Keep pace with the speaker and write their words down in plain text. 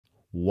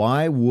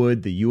Why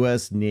would the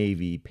U.S.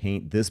 Navy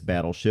paint this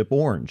battleship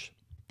orange?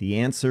 The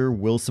answer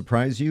will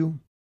surprise you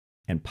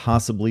and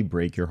possibly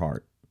break your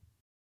heart.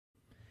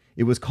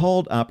 It was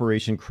called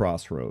Operation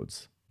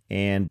Crossroads,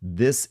 and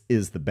this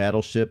is the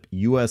battleship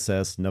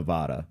USS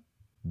Nevada.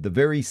 The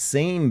very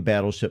same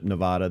battleship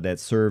Nevada that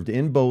served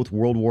in both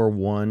World War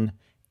I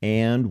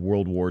and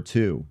World War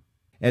II.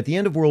 At the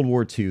end of World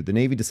War II, the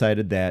Navy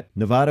decided that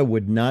Nevada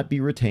would not be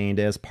retained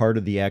as part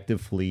of the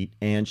active fleet,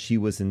 and she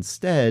was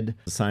instead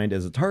assigned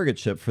as a target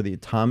ship for the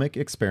atomic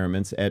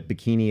experiments at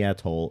Bikini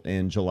Atoll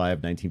in July of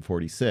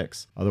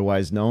 1946,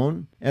 otherwise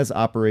known as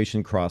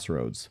Operation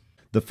Crossroads.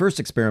 The first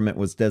experiment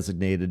was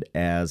designated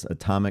as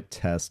Atomic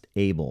Test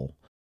Able,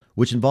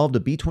 which involved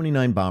a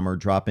B-29 bomber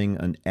dropping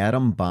an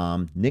atom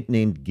bomb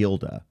nicknamed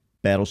Gilda.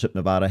 Battleship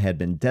Nevada had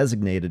been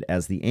designated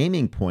as the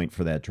aiming point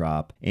for that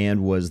drop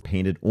and was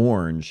painted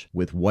orange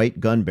with white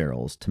gun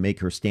barrels to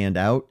make her stand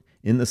out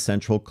in the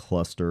central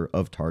cluster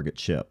of target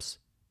ships.